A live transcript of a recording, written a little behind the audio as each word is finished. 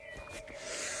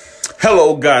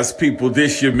Hello, God's people.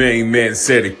 This your main man,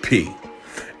 Seti P.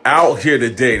 Out here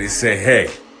today to say, hey,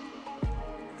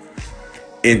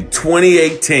 in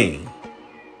 2018,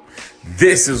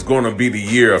 this is going to be the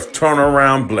year of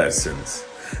turnaround blessings.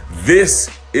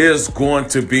 This is going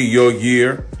to be your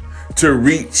year to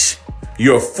reach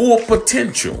your full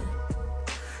potential.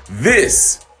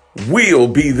 This will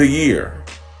be the year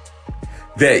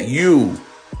that you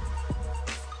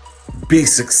be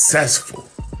successful,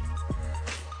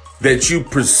 that you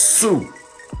pursue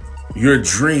your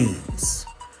dreams,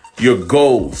 your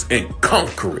goals, and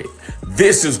conquer it.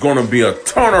 This is going to be a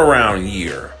turnaround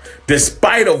year.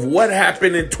 Despite of what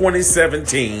happened in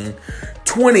 2017,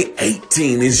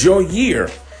 2018 is your year.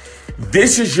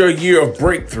 This is your year of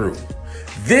breakthrough.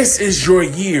 This is your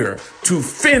year to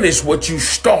finish what you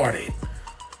started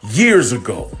years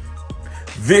ago.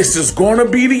 This is going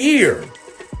to be the year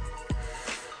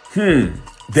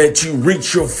that you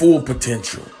reach your full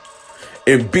potential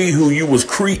and be who you was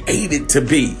created to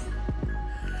be.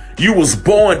 You was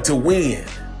born to win.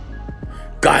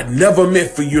 God never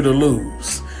meant for you to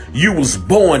lose. You was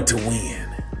born to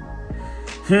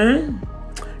win.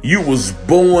 You was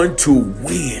born to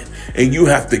win. And you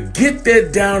have to get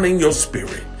that down in your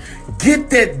spirit. Get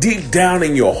that deep down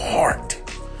in your heart.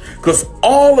 Because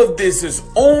all of this is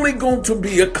only going to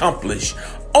be accomplished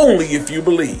only if you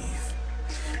believe.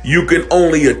 You can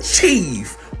only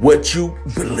achieve what you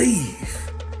believe.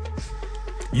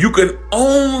 You can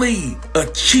only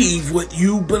achieve what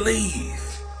you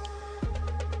believe.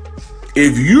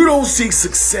 If you don't see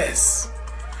success,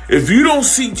 if you don't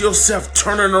see yourself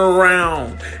turning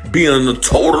around, being a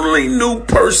totally new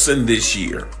person this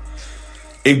year,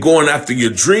 and going after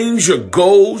your dreams, your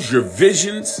goals, your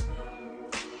visions,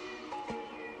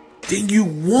 then you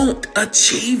won't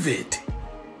achieve it.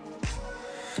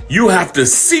 You have to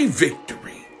see victory.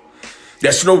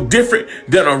 That's no different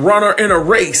than a runner in a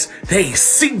race. They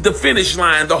see the finish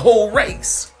line, the whole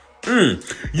race.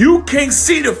 You can't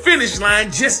see the finish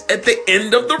line just at the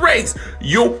end of the race.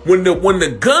 When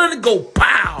the gun go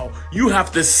pow, you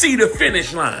have to see the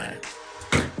finish line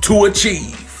to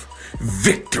achieve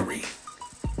victory.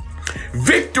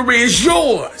 Victory is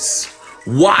yours.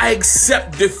 Why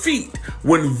accept defeat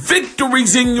when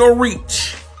victory's in your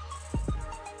reach?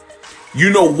 You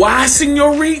know why it's in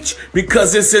your reach?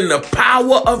 Because it's in the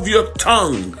power of your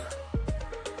tongue.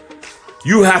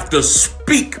 You have to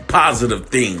speak positive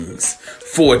things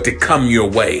for it to come your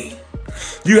way.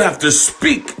 You have to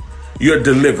speak your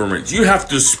deliverance. You have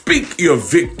to speak your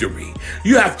victory.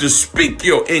 You have to speak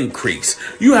your increase.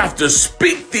 You have to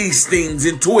speak these things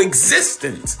into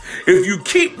existence. If you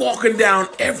keep walking down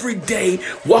every day,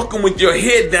 walking with your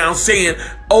head down saying,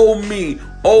 oh me,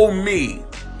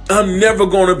 I'm never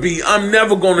going to be, I'm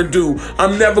never going to do,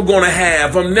 I'm never going to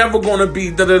have, I'm never going to be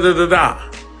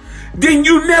then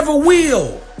you never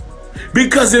will.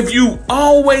 Because if you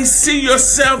always see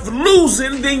yourself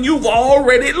losing, then you've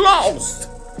already lost.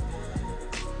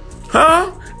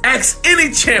 Ask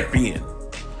any champion.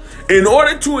 In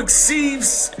order to achieve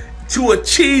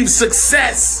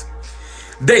success,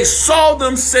 they saw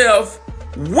themselves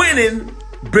winning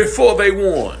before they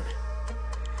won.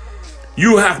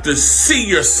 You have to see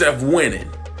yourself winning.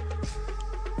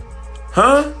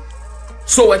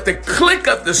 So at the click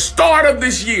of the start of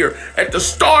this year, at the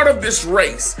start of this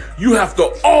race, you have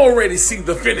to already see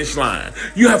the finish line.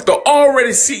 You have to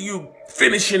already see you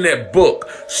finishing that book,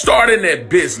 starting that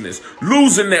business,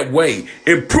 losing that weight,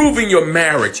 improving your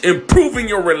marriage, improving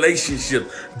your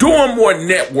relationship, doing more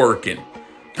networking,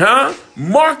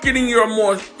 marketing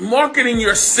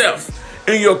yourself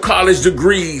and your college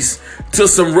degrees to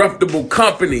some reputable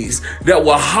companies that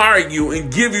will hire you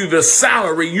and give you the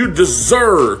salary you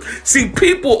deserve. See,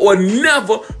 people will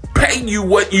never pay you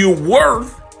what you're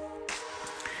worth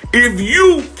if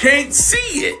you can't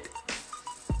see it.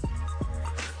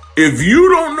 If you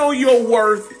don't know your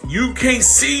worth, you can't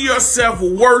see yourself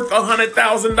worth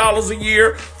 $100,000 a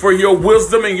year for your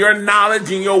wisdom and your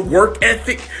knowledge and your work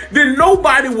ethic, then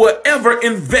nobody will ever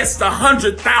invest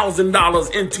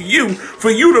 $100,000 into you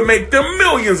for you to make them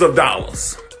millions of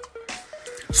dollars.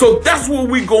 So that's where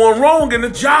we going wrong in the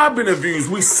job interviews.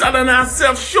 We selling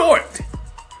ourselves short.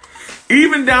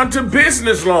 Even down to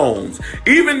business loans,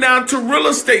 even down to real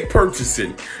estate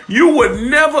purchasing. You would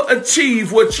never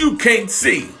achieve what you can't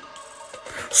see.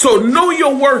 So know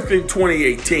your worth in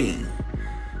 2018.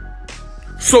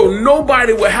 So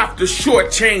nobody will have to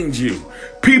shortchange you.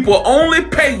 People only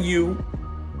pay you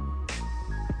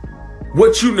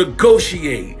what you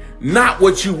negotiate, not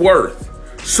what you're worth.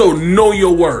 So know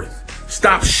your worth.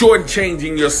 Stop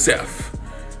shortchanging yourself.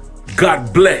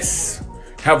 God bless.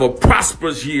 Have a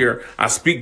prosperous year. I speak